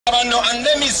And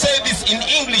let me say this in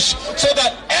English so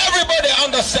that everybody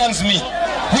understands me.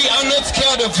 We are not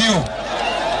scared of you.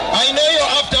 I know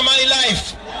you're after my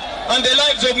life and the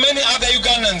lives of many other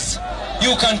Ugandans.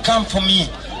 You can come for me,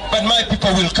 but my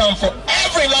people will come for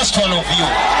every last one of you.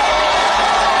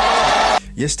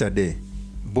 Yesterday,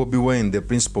 Bobi Wine, the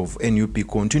principal of NUP,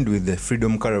 continued with the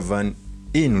Freedom Caravan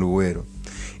in LUWEERO.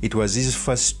 It was his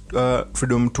first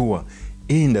freedom tour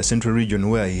in the central region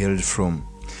where he hailed from.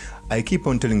 I keep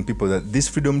on telling people that this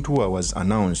freedom tour was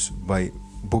announced by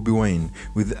Bobi Wine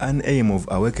with an aim of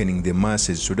awakening the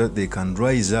masses so that they can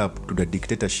rise up to the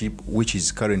dictatorship which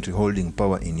is currently holding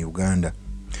power in Uganda.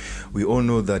 We all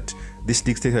know that this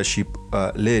dictatorship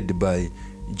led by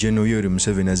General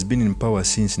MUSeveni has been in power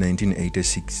since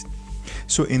 1986.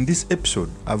 So in this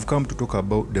episode, I've come to talk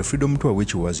about the freedom tour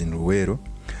which was in LUWEERO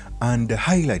and the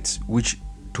highlights which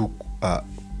took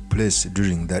place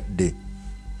during that day.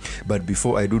 But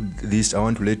before I do this, I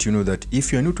want to let you know that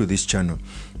if you're new to this channel,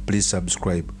 please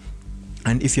subscribe.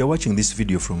 And if you're watching this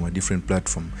video from a different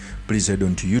platform, please head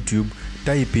on to YouTube,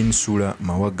 type in Sura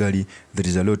Mawagali. There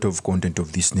is a lot of content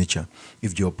of this nature.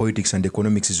 If geopolitics and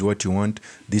economics is what you want,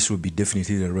 this will be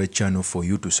definitely the right channel for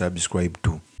you to subscribe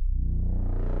to.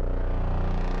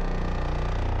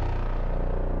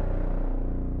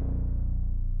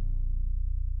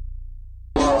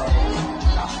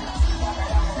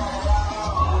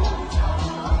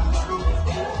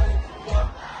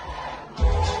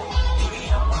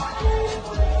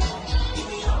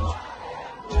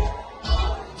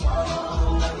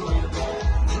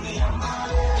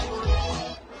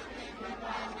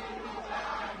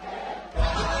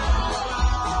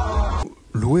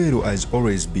 LUWEERO has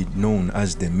always been known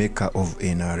as the Mecca of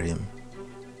NRM.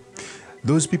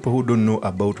 Those people who don't know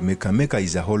about Mecca, Mecca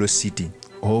is a hollow city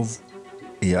of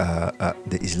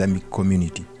the Islamic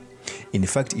community. In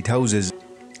fact, it houses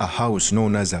a house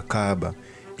known as a Kaaba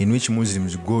in which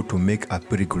Muslims go to make a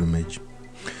pilgrimage.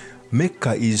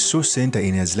 Mecca is so centered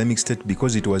in Islamic state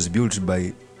because it was built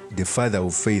by the father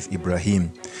of faith,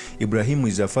 Ibrahim. Ibrahim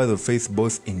is a father of faith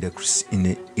both in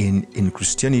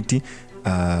Christianity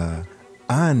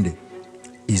and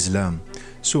Islam.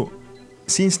 So,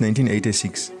 since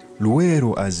 1986,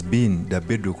 LUWEERO has been the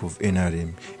bedrock of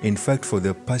NRM. In fact, for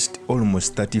the past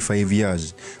almost 35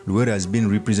 years, LUWEERO has been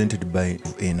represented by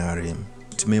NRM.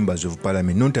 Members of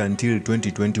parliament, not until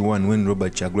 2021 when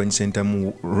Robert Kyagulanyi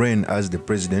Ssentamu ran as the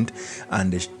president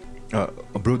and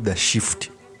brought the shift.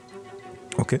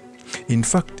 Okay? In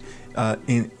fact,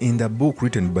 in the book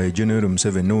written by General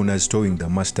MUSeveni known as Towing the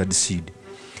Mustard Seed,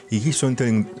 he keeps on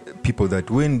telling people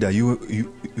that when the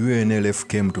UNLF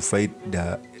came to fight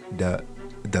the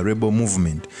rebel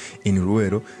movement in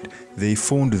LUWEERO, they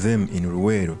found them in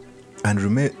LUWEERO, and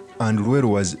LUWEERO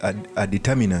was a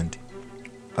determinant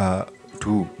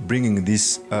to bringing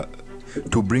this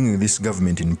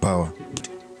government in power.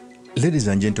 Ladies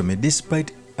and gentlemen,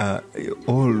 despite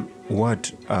all what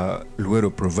LUWEERO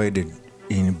provided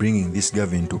in bringing this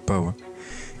government to power,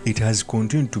 it has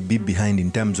continued to be behind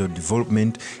in terms of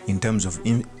development, in terms of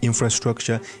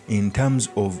infrastructure, in terms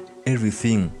of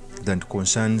everything that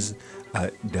concerns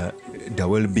the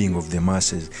well-being of the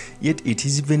masses. Yet it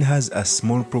even has a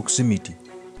small proximity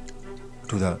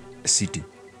to the city.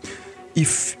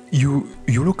 If you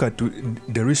look at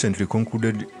the recently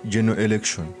concluded general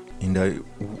election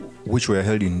which were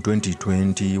held in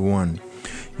 2021,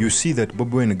 you see that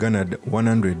Bobi Wine garnered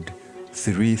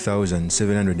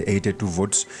 103,782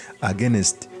 votes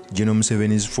against General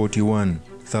MUSeveni's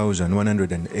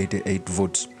 41,188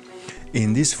 votes.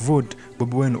 In this vote,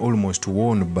 Bobi Wine almost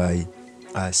won by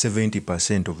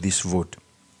 70% of this vote.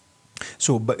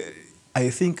 So, but I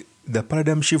think the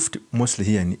paradigm shift mostly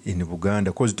here in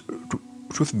Uganda, because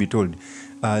truth be told,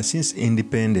 since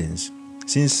independence,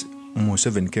 since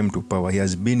MUSeveni came to power, he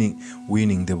has been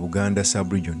winning the Uganda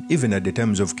sub-region, even at the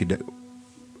times of Kizza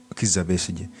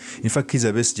Besigye. In fact,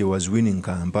 Kizza Besigye was winning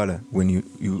Kampala when you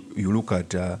look at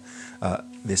the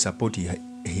support he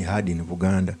had in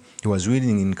Uganda. He was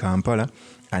winning in Kampala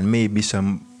and maybe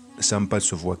some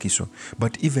parts of Wakiso.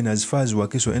 But even as far as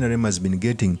Wakiso, NRM has been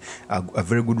getting a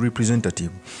very good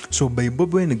representative. So by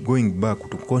Bobi Wine going back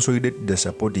to consolidate the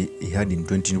support he had in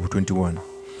 2021,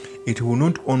 it will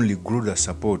not only grow the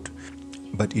support,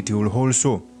 but it will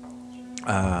also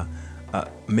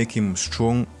make him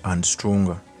strong and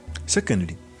stronger.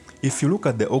 Secondly, if you look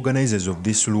at the organizers of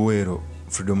this LUWEERO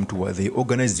Freedom Tour, they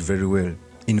organized very well.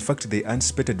 In fact, they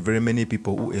anticipated very many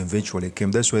people who eventually came.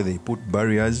 That's why they put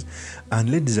barriers. And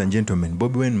ladies and gentlemen,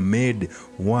 Bobi Wine made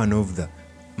one of the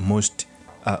most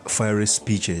fiery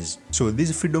speeches. So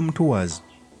these freedom tours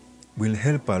will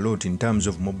help a lot in terms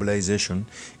of mobilization,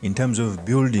 in terms of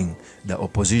building the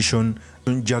opposition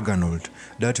juggernaut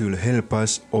that will help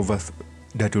us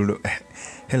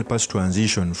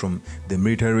transition from the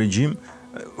military regime,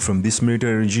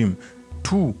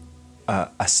 to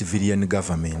a civilian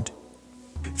government.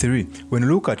 3. When you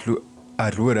look at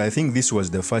LUWEERO, I think this was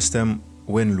the first time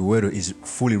when LUWEERO is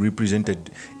fully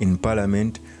represented in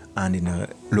parliament and in a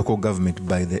local government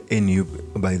by the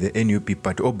NUP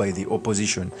party or by the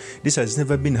opposition. This has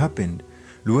never been happened.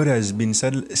 LUWEERO has been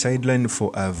sidelined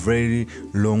for a very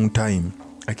long time.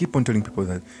 I keep on telling people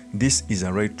that this is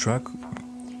a right track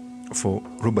for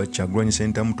Robert Kyagulanyi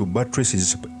Ssentamu to buttress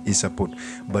his support,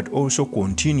 but also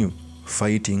continue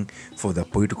fighting for the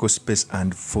political space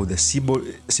and for the civil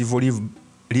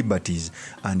liberties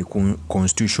and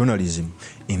constitutionalism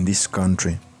in this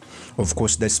country. Of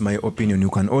course, that's my opinion. You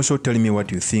can also tell me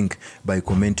what you think by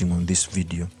commenting on this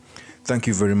video. Thank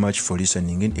you very much for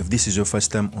listening in. If this is your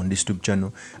first time on this YouTube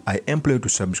channel, I implore you to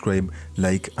subscribe,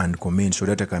 like, and comment so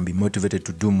that I can be motivated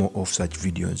to do more of such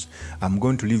videos. I'm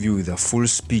going to leave you with a full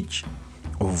speech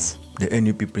of the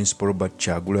NUP principal Robert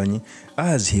Kyagulanyi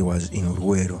as he was in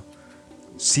LUWEERO.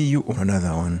 See you on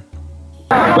another one.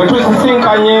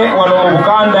 Wetusisinkanye wano mu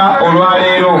Buganda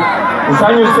olwaleero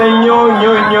nsanyuse nnyo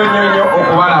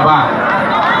okubalaba.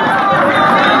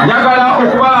 Njagala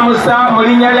okubalamusa mu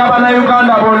linnya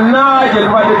ly'Abannayuganda bonna gye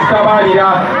tubadde tutabaalira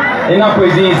ennaku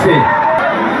eziyise.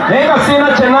 Naye nga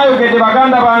sirina kye nnaayogedde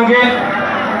baganda bange,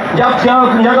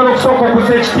 njagala okusooka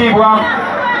okussa ekitiibwa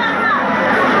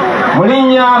mu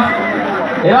linnya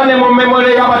era ne mu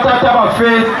memole y'abataata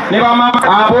baffe ne bamama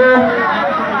abo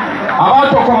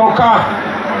abatokomoka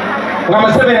nga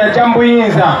Museveni ajja mu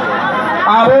buyinza,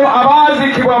 abo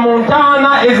abaazikibwa mu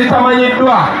ntaana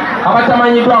ezitamanyiddwa,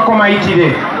 abatamanyiddwako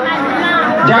mayitire.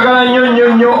 Njagala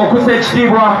nnyo okussa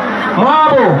ekitiibwa mu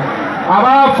abo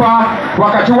abaafa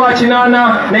wakati wa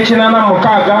 8 ne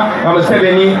 86 nga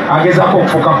Museveni agezaako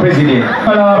okufuuka pulezidenti.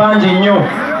 Abalala bangi nnyo.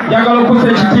 Njagala okussa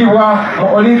ekitiibwa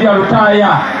mu Olivia Lutaaya,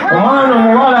 omwana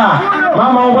omuwala,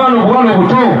 maama w'obwana obuwala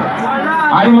obuto,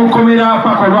 ali mu kkomera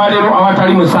paka olwaleero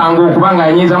awatali musango kubanga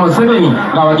yanyiiza Museveni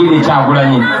ng'awagidde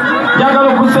Kyagulanyi. Njagala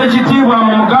okussa ekitiibwa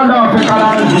mu muganda waffe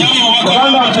Kalanzi,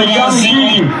 muganda waffe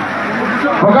Jamusiigi,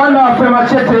 muganda waffe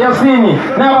Machete Yasini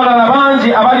n'abalala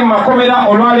bangi abali mu makomera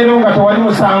olwaleero nga tewali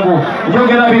musango.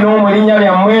 Njogera bino mu linnya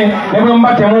lyammwe, ne bwe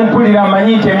muba temumpulira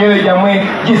mmanyi nti emyoyo gyammwe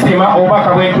gisima obubaka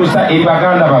bwentuusa eri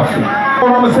baganda baffe.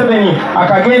 Museveni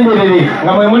akagenderere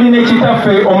nga mwe muli ne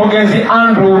kitaffe omugenzi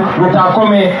Andrew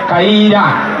Lutakome Kayiira.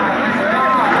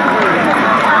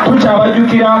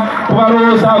 Tukyabajjukira,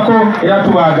 tubalowoozaako era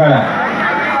tubaagala.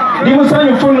 Ndi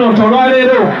musanyufu nno nti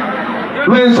olwaleero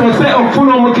lwe nsoose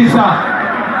okufuna omukisa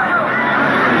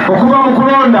okuva mu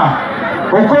kulonda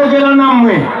okwogera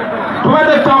nammwe.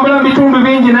 Tubadde tutambula mu bitundu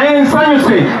bingi naye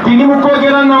nsanyuse tindi mu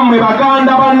kwogera nammwe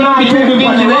baganda bannange. Bitundu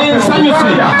bingi naye nsanyuse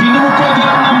tindi mu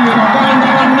kwogera nammwe baganda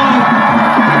bannange.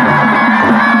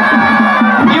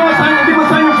 Ndi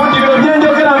musanyufu nti bino bye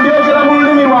njogera mbyogera mu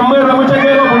lulimi lwammwe lwe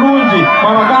mutegeera obulungi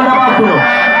mwe baganda ba kuno.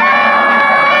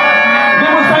 Ndi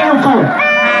musanyufu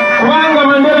kubanga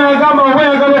Mandela yagamba oba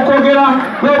oyagala okwogera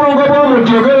n'obwongo bw'omuntu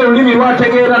yogera olulimi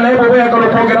lw'ategeera, naye bw'oba oyagala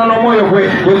okwogera n'omwoyo gwe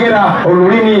yogera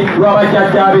olulimi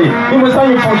lw'abajjajjabe. Ndi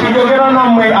musanyufu nti njogera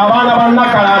nammwe abaana ba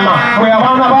Nakalama, mwe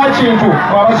abaana ba Kintu,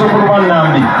 mwe abazzukulu ba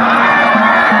Nnambi.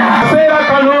 Kaseera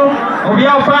kano mu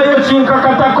byafaayo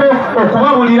kinkakatako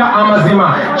okubabulira amazima,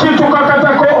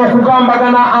 kitukakatako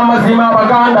okugambagana amazima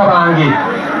baganda bange.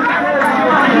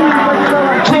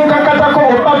 Kinkakatako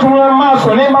okubatunula mu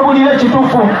maaso ne mbabulira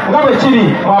ekituufu nga bwe kiri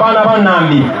mu abaana ba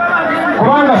Nnambi,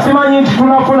 kubanga simanyi nti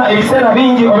tunafuna ebiseera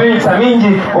bingi oba emikisa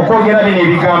mingi okwogera bino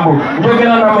ebigambo.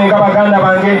 Njogera nammwe nga baganda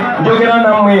bange, njogera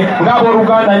nammwe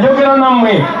ng'abooluganda, njogera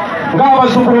nammwe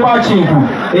ng'abazzukulu ba Kintu,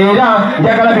 era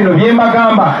njagala bino bye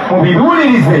mbagamba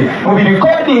mubibuulirize,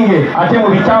 mubirikodinge, ate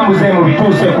mubitambuze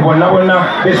mubituuse ku bonna bonna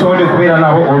besobole kubeera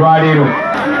nabo olwaleero.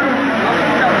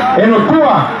 Eno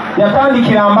tuwa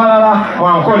yatandikira Mbalala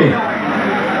Mwankole.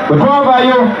 Bwe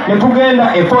twavaayo ne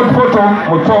tugenda e Fort Poto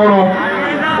mu Tooro,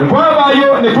 bwe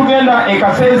twavaayo ne tugenda e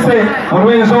Kasese mu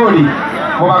Lwenzoli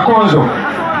mu Bakonzo,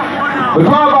 bwe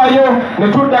twavaayo ne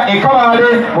tudda e Kabaale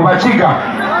mu Bakiga,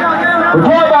 bwe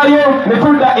twavaayo ne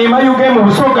tudda e Mayuge mu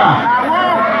Busoga,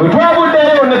 bwe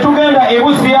twavuddeyo ne tugenda e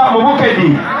Busia mu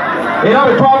Bukedi, era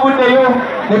bwe twavuddeyo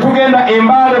ne tugenda e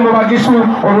Mbaale mu Bagisu.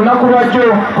 Olunaku lwajjo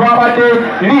twabadde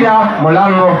Lira mu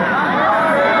Lango.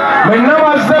 Mwenna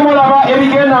bazze mulaba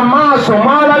ebigenda mu maaso,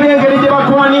 mwalabye engeri gye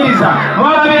batwaniriza,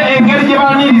 mwalabye engeri gye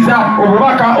baniriza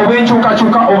obubaka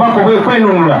obw'enkyukakyuka, obubaka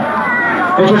obw'okwenunula.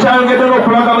 Ekyo kyayongedde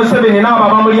n'okulaga Museveni n'abo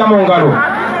abamulya mu ngalo.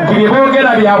 nti bye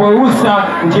boogera byabwewusa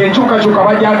nti enkyukakyuka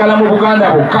bajagala mu Buganda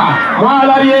bokka.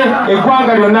 Mwalabye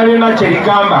eggwanga lyonna lyonna kye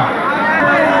ligamba.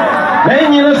 Naye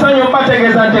nnyina essanyu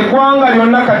mbategeeza nti eggwanga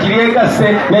lyonna kati lyegasse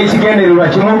n'ekigendererwa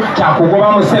kimu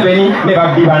kyakugoba Museveni ne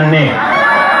babbi banne.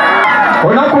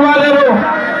 Olunaku lwa leero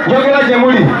njogera gye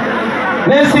muli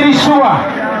n'ensirisuwa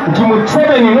nti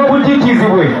Museveni n'obutiitiizi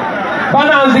bwe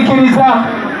bananzikiriza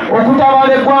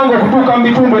okutabaala eggwanga okutuuka mu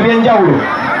bitundu eby'enjawulo.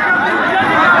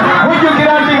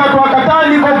 Mujjukira nti nga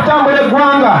twakatandika okutambula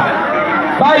eggwanga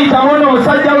bayitamu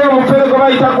n'omusajja we omufere gwe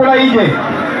bayita Kulaije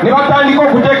ne batandika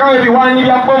okuteekawo ebiwaanyi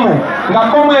bya bbomu nga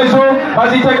bbomu ezo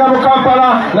baziteeka mu Kampala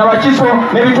na Bakiso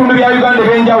n'ebitundu bya Uganda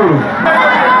eby'enjawulo.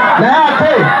 Naye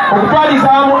ate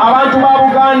okutwalizaamu abantu ba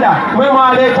Buganda mwe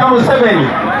mwaleeta Museveni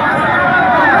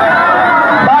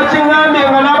bakiŋŋambye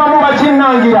nga n'abamu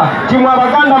bakinnangira ti mwe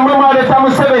Abaganda mwe mwaleeta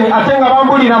Museveni ate nga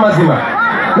bambulira mazima.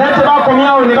 Naye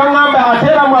tebakomyawo ne baŋŋamba ate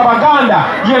era mwe Abaganda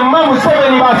yemma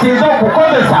Museveni basinze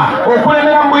okukozesa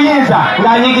okulemera mu buyinza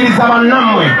ng'anyigiriza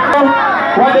bannammwe.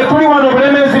 Wadde tuli wano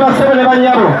Bulemeezi basebe ne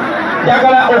bannyabo,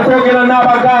 njagala okwogera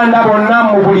n'Abaganda bonna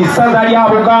mu buli ssaza lya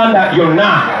Buganda yonna.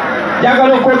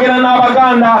 Njagala okwogera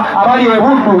n'Abaganda abali e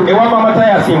Buddu ewa Mama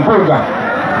Matayasi Mpuuga.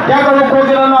 Njagala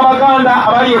okwogera n'Abaganda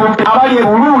abali e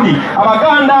Buluuli,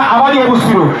 Abaganda abali e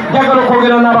Busiro. Njagala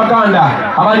okwogera n'Abaganda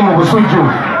abali mu Busujju.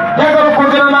 Njagala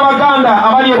okwogera n'Abaganda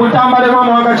abali e Butambala ewa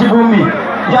Mwanga Kivumbi.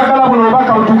 Njagala buno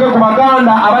obubaka butuuke ku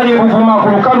Baganda abali e Buvuma ku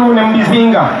Lukalu ne mu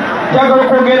Bizinga. Njagala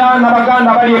okwogera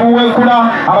n'Abaganda abali e Buwenkula,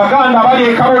 Abaganda abali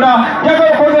e Kabula. Njagala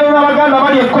okwogera n'Abaganda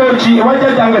abali e Kooki ewa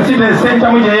jjajjange Sida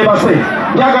Essentamu gye yeebase.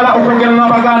 Njagala okwogera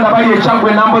n'Abaganda abali e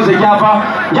Kyaggwe Namboze gy'ava.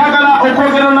 Njagala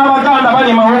okwogera n'Abaganda abali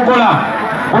e Mawogola.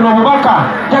 Buno obubaka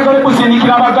njagala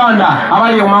okusindikira Abaganda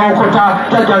abali e Mawokota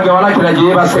jjajjange Walakira gye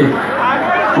yeebase.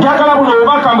 Njagala buno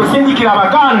obubaka mbusindikira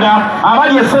Abaganda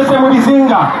abali e Ssese mu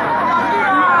Bizinga.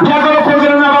 Njagala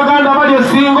okwogera n'Abaganda abali e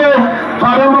Singo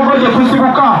ab'Embogo gye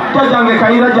tusibuka jjajjange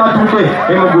Kayira gy'atudde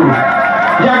e Mugulu.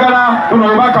 Njagala buno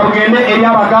obubaka bugende eri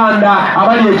Abaganda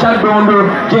abali e Kyaddondo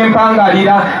gye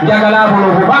mpangalira. Njagala buno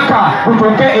obubaka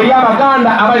butuuke eri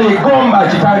Abaganda abali e Gomba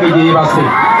kitange gye yeebase.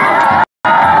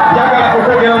 Njagala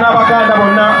okwogera n'Abaganda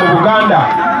bonna mu Buganda.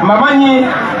 Mbamanyi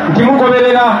nti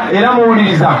mugoberera era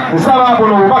muwuliriza. Nsaba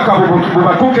buno obubaka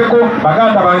bubatuukeko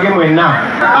Baganda bange mwenna.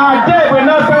 Ate bwe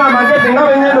nasala amagezi nga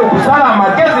bwe ngenda okusala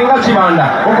amagezi nga Kibanda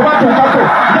okubatuukako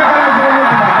njagala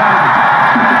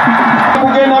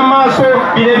kugenda mu maaso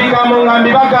bino ebigambo nga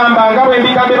mbibagamba nga bwe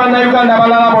mbigambe bannayuganda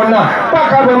abalala bonna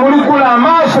paka bwe mulikula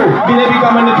amaaso bino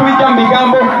ebigambo ne tubijja mu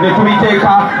bigambo ne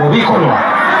tubiteeka mu bikolwa.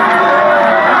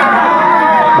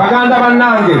 Baganda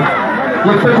bannange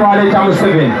yeffe twaleeta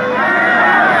Museveni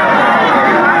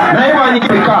naye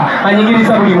bwanyigirika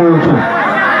anyigiriza buli muntu.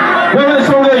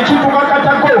 N'olwensonga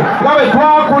ekitukakatako nga bwe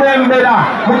twakulembera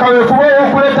mu kaweefube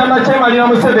w'okuleeta Nakyemalira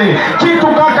Museveni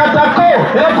kitukakatako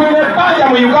era tulina ebbanja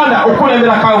mu Uganda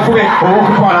okulembera kaweefube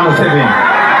ow'okutwala Museveni.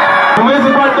 Mu mwezi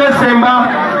gwa Desemba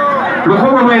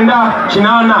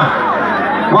 1980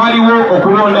 waliwo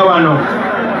okulonda wano.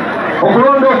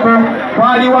 Okulonda okwo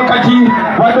kwali wakati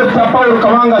wa Dr. Paul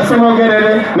Kawanga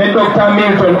Semogerere ne Dr.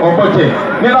 Milton Obote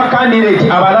ne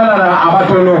bakandidate abalala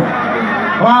abatono.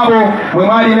 Mwabo mwe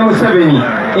mwali ne Museveni.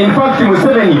 In fact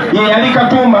Museveni ye yali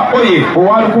Katumba oye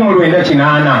owa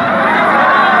 1980.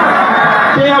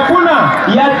 Teyafuna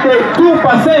yadde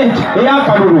 2%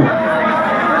 ey'akalulu.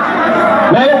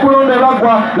 Naye okulonda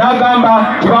lwaggwa n'agamba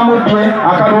tibamubbye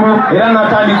akalulu era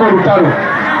n'atandika olutalo.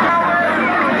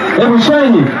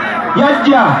 Ebushenyi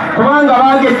yajja kubanga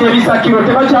baagette ebisakiro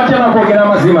tebakyatera kwogera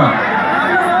mazima.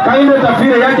 Kayinde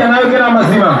Tafiire yajja n'ayogera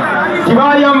amazima.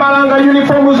 Tibaayambalanga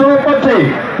yunifoomu z'Obote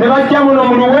ne bajja muno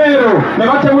mu Luweero ne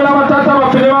batemula bataata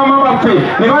baffe ne maama baffe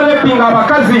ne balepinga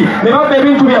abakazi ne babba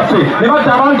ebintu byaffe ne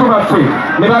batta abantu baffe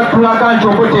ne batulaga nti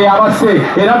Obote yabase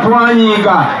era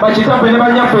twanyiiga bakitaffe ne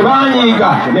banyaffe baanyiiga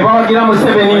ne bawagira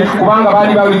Museveni kubanga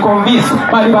baali bali convince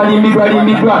baali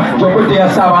balimbiddwa nti Obote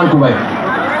yassa abantu be.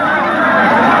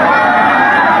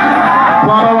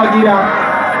 Twabawagira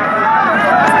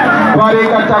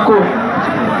twabeegattako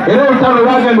era olutalo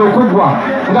lwagenda okuggwa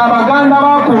ng'Abaganda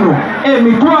bakuno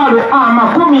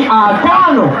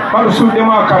 50,000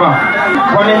 balusuddemu akaba.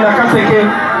 Wano Nakaseke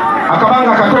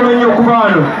akabanga katono nnyo okuva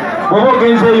wano. Bw'oba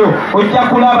ogenzeeyo ojja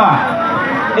kulaba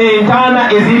entaana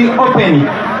eziri open.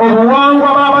 Obuwangwa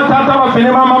b'abataata baffe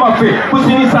ne maama baffe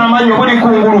businisa amannyo buli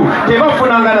kungulu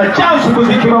tebafunanga na chance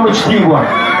kuzikirwa mu kitiibwa.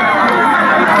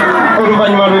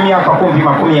 Oluvannyuma lw'emyaka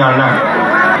 40.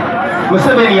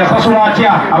 Museveni yasasula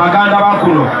atya Abaganda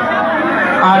bakuno?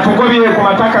 Atugobye ku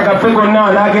mataka gaffe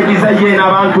gonna n'agediza ye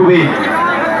n'abantu be.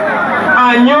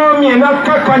 anyomye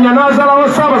n'akkakanya n'azalawo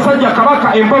Ssaabasajja Kabaka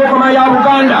empologoma ya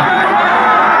Buganda.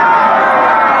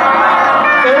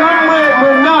 Era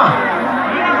mwenna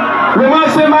lwe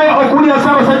mwasembayo okuwulira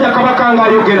Ssaabasajja Kabaka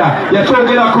ng'ayogera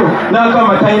yakyogerako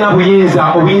n'agamba talina buyinza,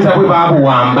 obuyinza bwe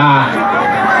baabuwamba.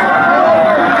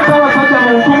 Ssaabasajja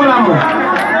muntu mulamu,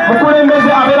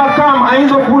 mukulembeze abeera kaamu,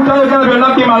 ayinza okutayogera byonna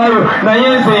bimalayo, naye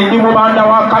nze ndi mubanda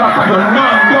wa Kabaka byonna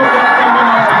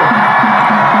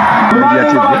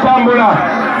nga batambula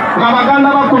nga Baganda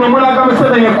bakuno mulaga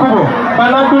Museveni ekkubo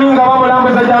banadduli nga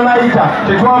bamulambuza gy'anayita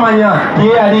tetwamanya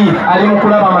ye ali mu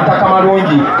kulaba amataka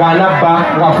malungi g'anabba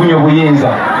ng'afunye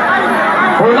obuyinza.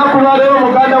 Olunaku lwaleero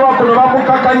Muganda wakuno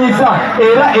bamukakanyiza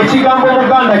era ekigambo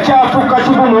Muganda kyafuuka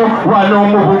kibumu wano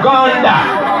mu Buganda.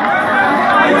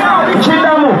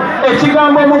 Nkiddamu,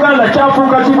 ekigambo Muganda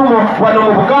kyafuuka kibumu wano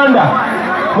mu Buganda.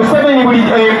 Museveni buli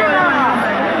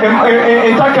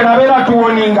entake nabeera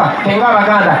tuwoninga tenga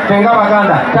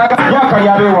Baganda yaka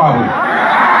lyabe waabwe.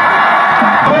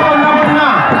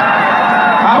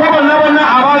 Abo bonna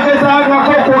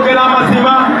abagezaangako okwogera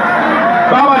amazima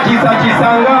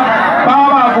babakiisanga,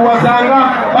 bababuwazanga,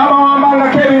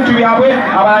 babawambangako ebintu byabwe,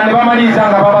 abalala ne bamaliriza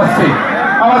nga babasse.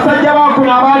 Abasajja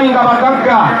bakuno abaali nga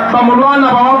bagagga bamulwana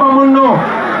bawamba munno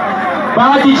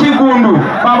baagi Kigundu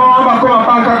babawambako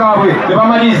mabanka gaabwe ne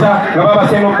bamaliriza nga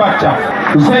babase n'obbatta.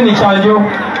 Hussein Kyanjo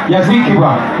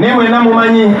yaziikibwa naye mwenna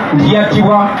mumanyi nti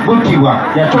yattibwa buttibwa,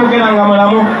 yakyogera nga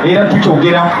mulamu era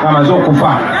tukyogera ng'amaze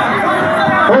okufa.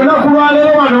 Olunaku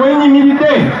lwaleero wano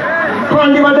wenyimiridde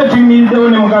twandibadde tuyimiriddewo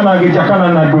ne muganda wange Jakana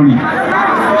Nadduli.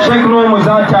 Sheikh Noel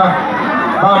Muzaata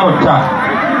bamutta,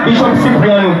 Bishop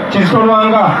Cyprian Kizito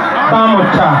Lwanga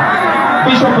bamutta,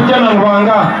 Bishop Jana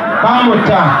Lwanga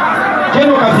bamutta,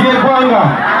 Jeno Kasire Gwanga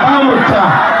bamutta,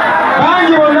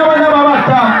 bangi bonna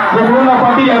babatta okulonda kwa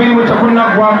 2020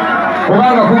 tekunnagwa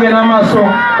obanga kugenda amaaso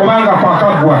obanga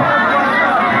kwakaggwa.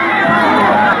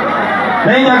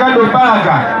 Naye njagadde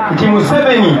obbalaga nti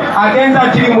Museveni agenza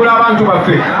atirimbula abantu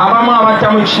baffe, abamu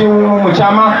abatta mu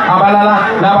kyama, abalala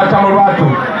n'abatta mu lwatu.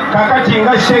 Kakati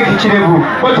nga Sheikh Kirevu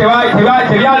bo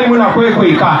tebyalimu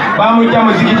nakwekweka, bamujja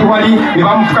muzikiti wali ne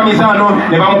bamufukamiza ano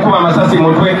ne bamukuba amasasi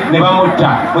mutwe ne bamutta.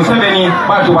 Museveni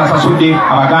batu basasudde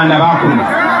Abaganda bakuno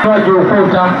twaje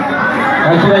okuuta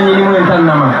akira nnyinimu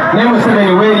entannama, naye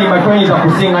Museveni weerimba toyinza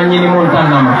kusinga nnyinimu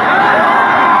entannama.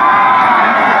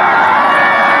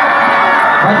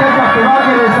 Bajjajjaffe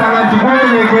baageresanga nti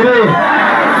gweyeekere.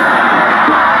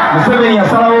 Museveni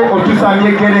yasalawo otusambye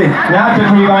eggere naye ate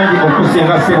tuli bangi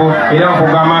okusinga ssebo era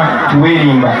nkugamba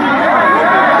tiweerimba.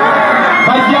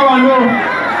 Bajja wano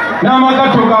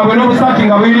n'amagato gaabwe n'obusaati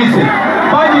nga buyulise,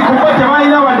 bangi ku bo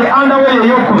tebalina wadde underwear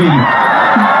ey'okubiri.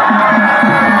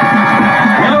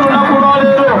 Naye olunaku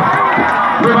lwaleero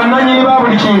lwe bannannyini ba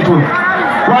buli kintu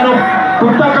wano ku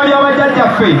ttaka lya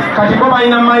bajjajjaffe, kati bo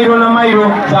balina mayiro na mayiro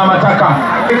z'amataka.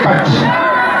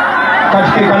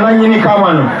 Kati ke kannannyini ka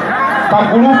wano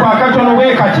kagulupu akatono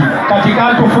bwe kati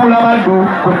katufuula baddu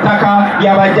ku ttaka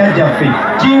lya bajjajjaffe.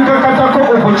 Kinkakatako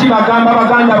okukibagamba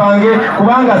Baganda bange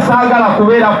kubanga saagala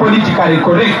kubeera politically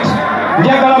correct.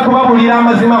 Njagala kubabulira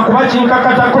amazima kuba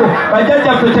kinkakatako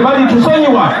bajjajjaffe tebali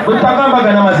tusonyiwa bwe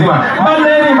tutagambagana mazima.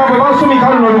 Banneerimba bwe basumika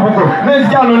luno olubugo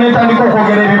n'enzija wano n'etandika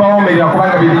okwogera ebibawomberera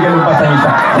kubanga bibigenda obbasanyusa.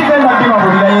 Sigenda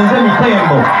bibabulira yenze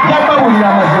mitembo, nja babulira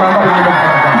amazima nga bwe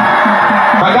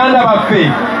Baganda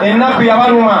baffe ennaku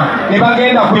yabaluma ne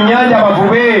bagenda ku nnyanja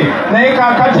bavube, naye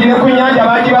kaakati ne ku nnyanja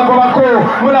baagibagobako.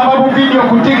 Mulaba bu vidiyo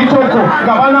ku TikTok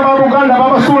nga baana ba Buganda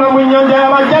babasuula mu nnyanja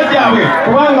y'abajjajjaabwe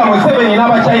kubanga Museveni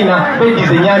n'Abachina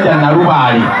beddiza ennyanja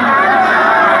Nalubaale,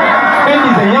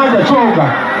 beddiza ennyanja Kyoga,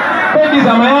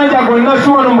 beddiza amayanja gonna si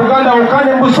wano mu Buganda wokka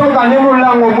ne Busoga ne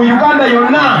Mulango mu Uganda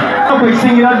yonna.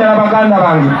 Kwekisingira ddala Baganda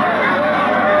bange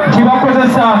nti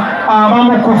bakozesa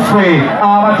abamu ku ffe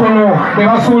abatono be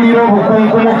basuulira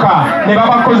obukunkumuka ne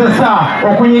babakozesa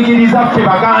okunyigiriza ffe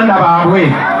Baganda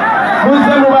baabwe.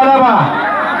 Muzze mubalaba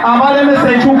abalemesa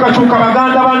enkyukakyuka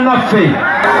Baganda bannaffe.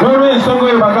 N'olw'ensonga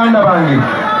eyo Baganda bange,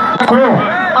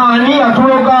 ani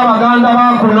yatuloga Abaganda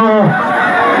bakuno?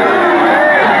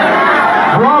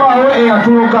 Bw'abaawo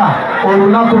eyatuloga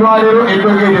olunaku lwaleero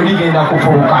eddogo eryo ligenda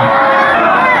kufuuka.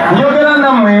 Njogera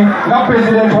nammwe nga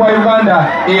Pulezidenti wa Uganda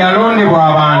eyalondebwa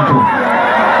abantu.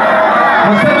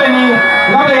 Museveni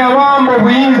nga bwe yawamba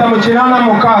obuyinza mu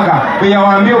 86 bwe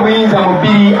yawambye obuyinza mu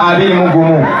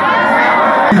 2021.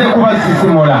 Nzize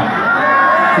kubasisimula,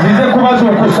 nzize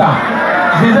kubazuukusa,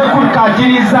 nzize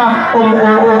kukatiriza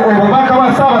obubaka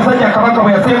bwa Ssaabasajja Kabaka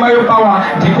bwe yasembayo pawa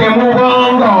nti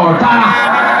temubongoota.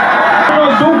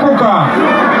 Munozuukuka,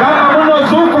 kama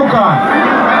munozuukuka.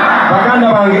 Baganda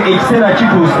bange ekiseera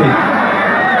kituuse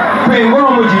ffe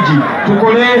ng'omugigi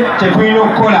tukole kye tulina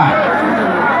okukola.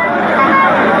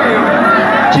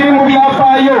 Kiri mu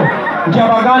byafaayo nti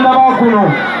abaganda ba kuno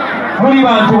muli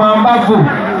bantu bambavu,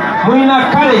 mulina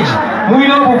courage,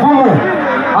 mulina obuvumu,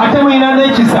 ate mulina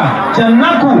n'ekisa kya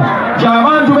nnaku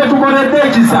ky'abantu betukoledde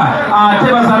ekisa ate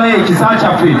basalayo ekisa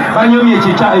kyaffe, banyomye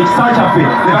ekisa kyaffe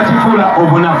ne bakifuula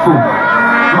obunafu.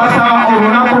 Basaba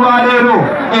olunaku lwaleero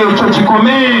ekyo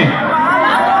kikome.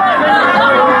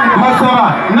 Basaba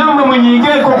nammwe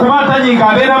munyigeeko kuba atanyiga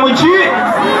abeera mu ki?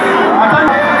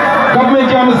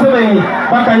 Gavumenti ya Museveni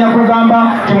bakanya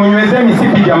kugamba timunyweze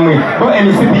emisipi gyammwe, bo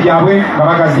emisipi gyabwe nga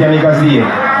bagaziye.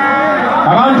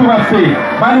 Abantu baffe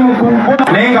bali mu kubona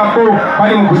naye nga bo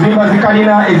bali mu kuzimba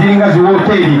zikalina eziringa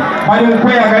ziwoteeri, bali mu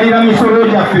kweyagalira misolo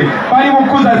gyaffe, bali mu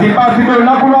kukuza zibaaside.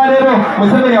 Olunaku lwaleero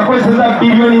Museveni akozeseza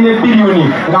biliyoni ne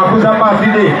biliyoni ng'akuza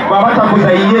baaside, bw'aba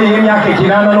takuza yiye ey'emyaka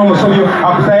 8 n'omusobyo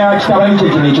akuza ya kitabani kye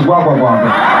kino ekigwagwa gwange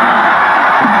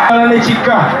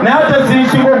nekikka. Naye ate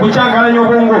zinsinga okukyankalanya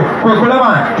obwongo kwe kulaba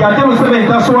nti ate Museveni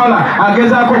taswala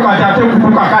agezaako kati ate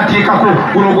okutuuka kateekako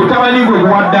guno gutabani gwe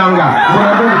guwaddanga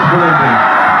gonagwo gutukulembera.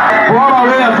 Bwaba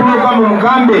weeyatunuka mu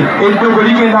mugambe eddogo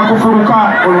ligenda kufuluka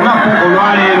olunaku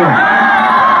olwaleero.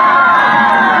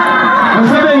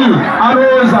 Museveni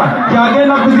alowooza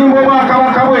gyagenda kuzimba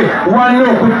obwakabaka bwe wano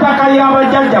ku ttaka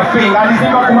ly'abajjajjaffe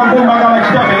ng'alizimba ku magumba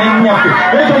g'abakitaffe n'ennyaffe.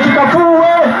 Ekyo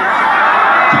kikafuuwe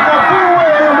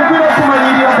omugwira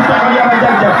okumanyirira ku ttaka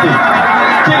ly'abajjajjaffe.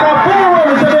 Kikafuuwe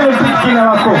Museveni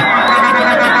tikinalako.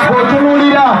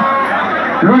 Bw'otunuulira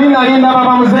luli nali ndaba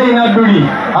bamuzeeyi nadduli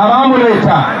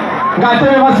abaamuleeta ng'ate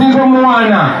be basinza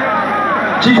omuwaana.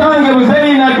 Kitange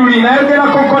Muzeeyi Nadduli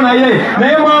nayogerakoko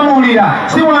naye mwamuwulira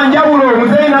si wanjawulo.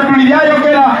 Muzeeyi Nadduli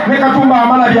byayogera ne Katumba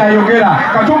Amala byayogera,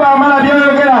 Katumba Amala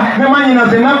byayogera ne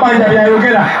Mwanyinaze Nabbanja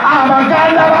byayogera.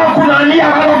 Abaganda bakunani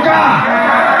abaloga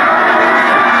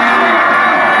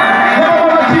ne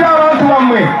babatira abantu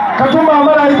bammwe. Katumba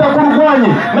Amala ayita ku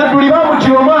lugwanyi, Nadduli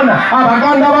bamutira omwana.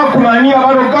 Abaganda bakunani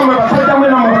abaloga mwe basajja mwe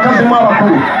namwe bakazi mu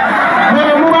abakulu.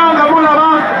 Mwe mubanga mulaba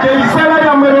ebiseera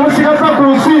byammwe bye musigaza ku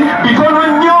nsi bitono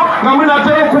nnyo nga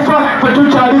munatera okufa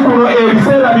fetukyali kuno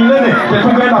ebiseera binene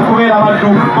tetugenda kubeera baddu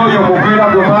oyo mugwira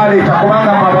gwe mwaleeta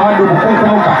kubanga mwabaddu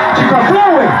bukunkumuka.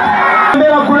 Kikafuuwe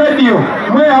mbeera ku lediyo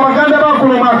mwe abaganda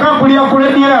bakuno mwakampulira ku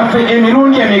lediyo yaffe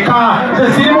emirundi emeka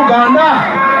nze siri muganda.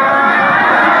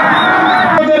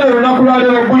 Olunaku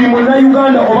lwaleero buli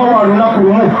munnayuganda oba wa lunaku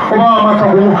lumu oba wamaka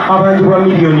gumu abanjibwa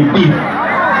miliyoni 2.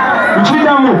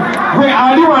 Nkidamu gwe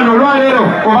ali wano olwaleero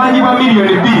obanjibwa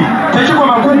miliyoni 2.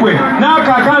 Tekikoma ku gwe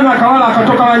n'akaakaana akawala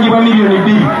akato kabanjibwa miliyoni 2.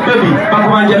 Bebi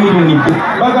bakubanja miliyoni 2.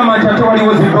 Bagamba nti ate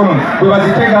waliwo zibomu bwe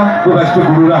bazitega bwe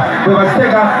bazitegulula, bwe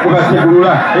bazitega bwe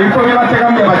bazitegulula. Ebifo bye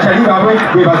bategamu bye bakyali baabwe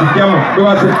bwe bazijjamu.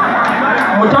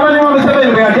 Mutabani wa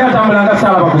Museveni bwe yali atambulanga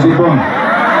saalaba ku zibomu.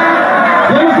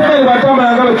 Ye Museveni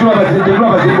bw'atambulanga bwe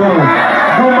tulaba zibomu.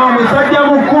 Guma musajja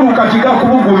mukulu kakiga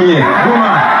kubugumye.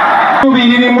 Guma essuubi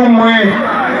lirimu mmwe,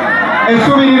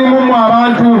 essuubi lirimu mmwe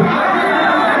abantu.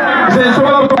 Nze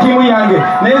nsobola tiimu yange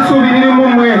naye essuubi lirimu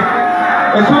mmwe.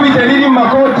 Essuubi teriri mu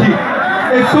makooti,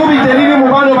 essuubi teriri mu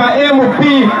bano ba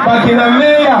MP bakina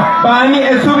meeya baani.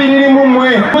 Essuubi lirimu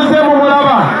mmwe. Muzeemu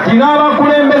mulaba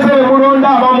tinaabakulembeze be mulonda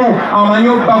abamu amanyi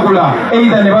obbagula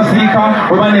eitha ne basiika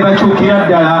oba ne bakyukira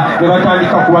ddala ne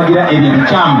batandika kuwagira ebyo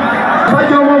bikyamu.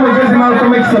 Sajja omu omugezi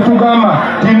Malcolm X yatugamba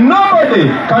nti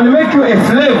nobody can make you a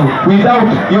slave without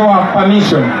your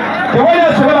permission. Tewali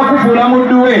asobola kufuula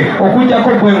muddu we okujjako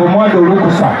gwe ng'omwadde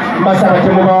olukusa. Mbasaba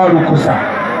temubawa lukusa.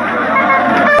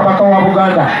 Kabaka wa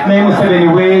Buganda naye Museveni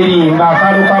weeringa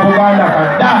akalu ka Buganda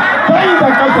kadda toyinza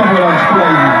kasobola nkikula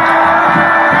ino.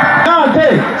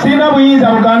 Ate sirina buyinza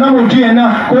Buganda muntu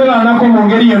yenna kweranako mu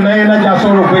ngeri yonna yonna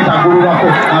gy'asobola okwetagululako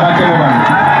abatemu bano.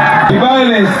 The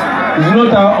violence is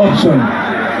not our option.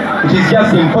 It is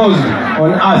just imposed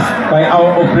on us by our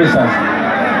oppressors.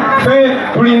 Fe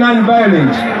tuli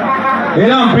non-violent.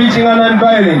 Era I'm preaching a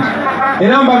non-violent.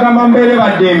 Era mbagamba mbeere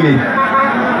baddembe.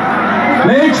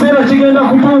 Naye ekiseera kigenda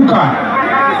kutuuka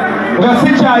nga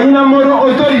sikyalina moral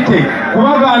authority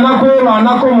kubagaana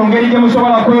kwerwanako mu ngeri gye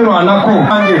musobola kwerwanako.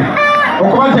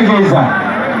 Okubategeeza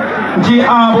nti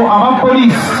abo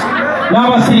abapoliisi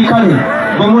n'abasirikale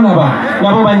bwe mulaba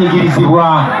nabo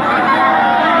banyigirizibwa.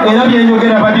 Era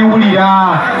byenjogera babiwulira.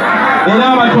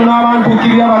 Era abatono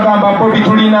abantuukirira bagamba Bobi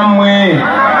tulina mmwe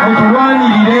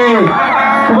mutulwanirire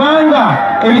kubanga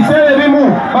ebiseera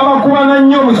ebimu babakubana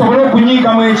nnyo musobole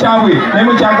okunyiigamu ekyabwe naye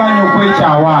mukyaganya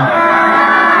okwekyawa.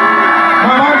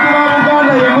 Abantu ba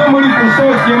Buganda yemwe muli ku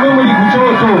soosi yemwe muli ku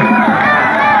kyoto.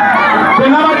 Bwe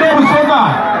nabadde Busoga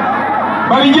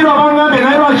babijirwa bangambe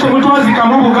naye lwaki lwaki mutwazika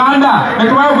mu Buganda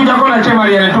netubayo okujjako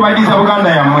nakyemalira netubadiza Buganda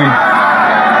yammwe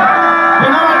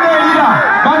enabaddeerira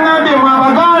baŋŋambye mu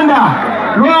Abaganda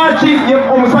lwaki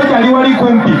omusajja ali wali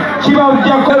kumpi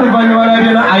kibawujjako oluvannyuma lwa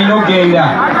byonna alina ogenda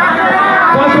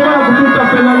tasobola kutuuka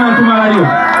ffenna nantumalayo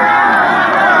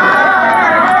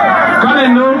kale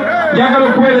nno njagala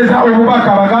okuweereza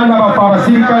obubaka Abaganda baffe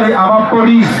abasirikale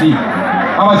abapoliisi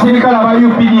abasirikale aba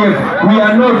UPDF we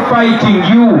are not fighting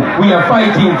you we are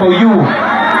fighting for you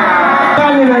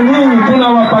kani na nyinyi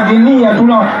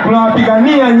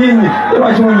tunawapigania nyinyi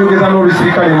lwaki munjogeza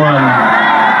n'olusirikale mwana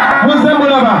muze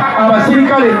mulaba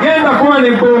abasirikale genda kuba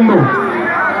ne bombo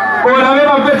olabe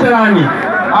baveterani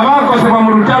abakosebwa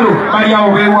mu lutalo bali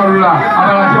awo beewalula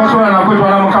abalala tebasobola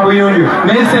nakwetwala mu kabuyonjo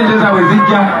naye sente zaabwe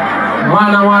zijja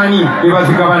mwana waani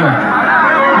bebazigabana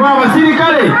mu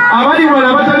abasirikale abali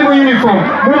wala batali mu uniform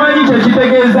mumanyi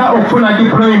kyekitegeeza okufuna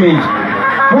deployment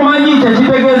mumanyi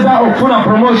kyekitegeeza okufuna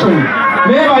promotion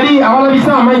naye bali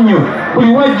abalabisa amannyo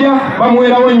buli wajja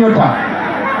bamuwerawo nyota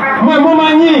mwe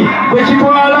mumanyi bwe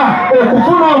kitwala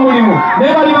okufuna omulimu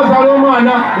naye bali bazaala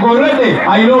omwana ng'olwedde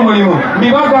alina omulimu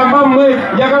mbibagamba mmwe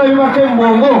njagala bibake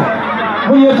mbongo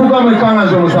muyetugamwe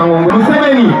kangaza omusango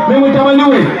Museveni ne mutabani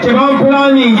we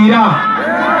tebampulaningira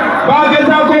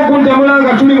bagezaako okuntemula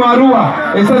nga tuli mu Arua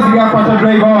esazi lyakwata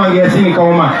driver wange Yasini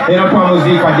Kawoma era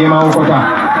twamuziikadde Mawokota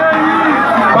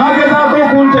bagezaako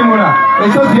okuntemula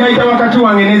esazi lyayita wakati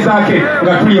wange ne Zaake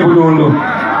nga tuli e Bulondo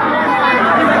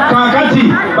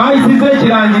kakati bayisiza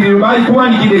ekirangiriro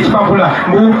bayituwandikidde ekipapula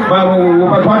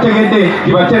batwategedde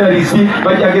tibateralisi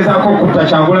bajjagezaako okutta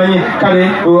Kyagulanyi kale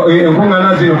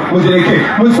enkuŋŋaana zino muzireke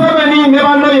Museveni ne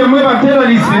banno yemmwe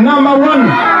bateralisi number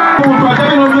 1 muntu ate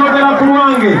bino byogera ku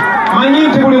lwange manyi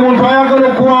nti buli muntu ayagala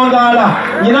okuwangaala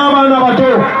nyina abaana bato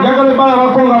njagala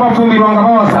ebbalabako nga bafumbirwa nga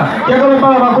bawasa njagala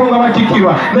ebbalabako nga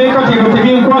batikkirwa naye kati ebyo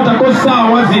tebinkwatako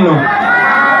ssaawa zino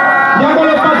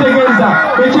njagala okubategeeza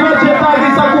ekiba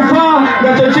kyetaagisa kufa nga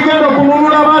kyekigenda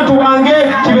okununula abantu bange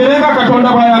kibeerenga Katonda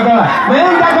bw'ayagala naye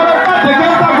njagala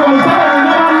okubategeeza gwe Museveni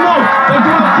ne banno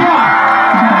tetwatya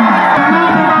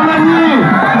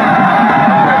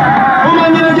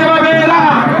mumanyire gye babeera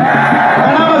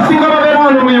era abasinga babeera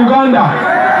wano mu Uganda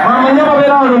bamanye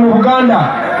babeera wano mu Buganda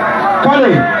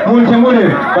kale muntemule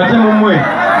batemumwe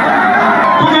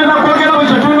tugenda kwogera bwe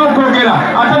kyetulina okwogera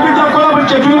ate tujja kukola buli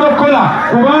kyetulina okukola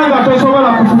kubanga tosobola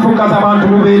kufufukaza bantu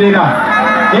lubeerera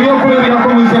ebyokulabirako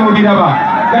muze mubiraba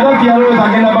Gaddafi yalowooza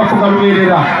agenda bafuga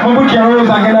lubeerera Mobutu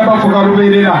yalowooza agenda bafuga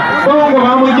lubeerera Bongo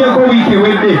bamuggyeko wiiki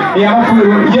ewedde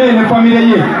ye ne famire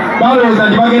ye balowooza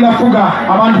nti bagenda fuga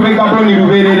abantu b'e Gaborone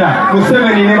lubeerera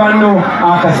Museveni ne banno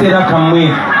akaseera kammwe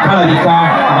kalabika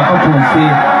nga katuuse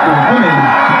enkomere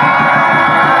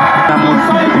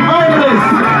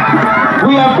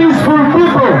we are peaceful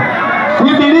people we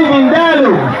believe in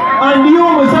dialogue and you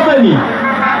Museveni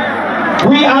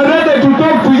we are ready to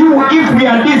talk to you if we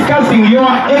are discussing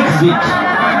your exit.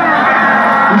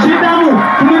 Nchidamu,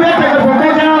 tuliweteke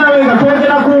kwogera nawe nga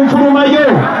twogera ku nfuluma yo.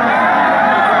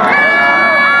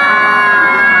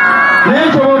 Naye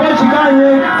ekyo bw'oba ekikanye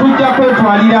tujja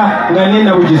kwetwalira nga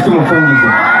nenda bugisi mufungize.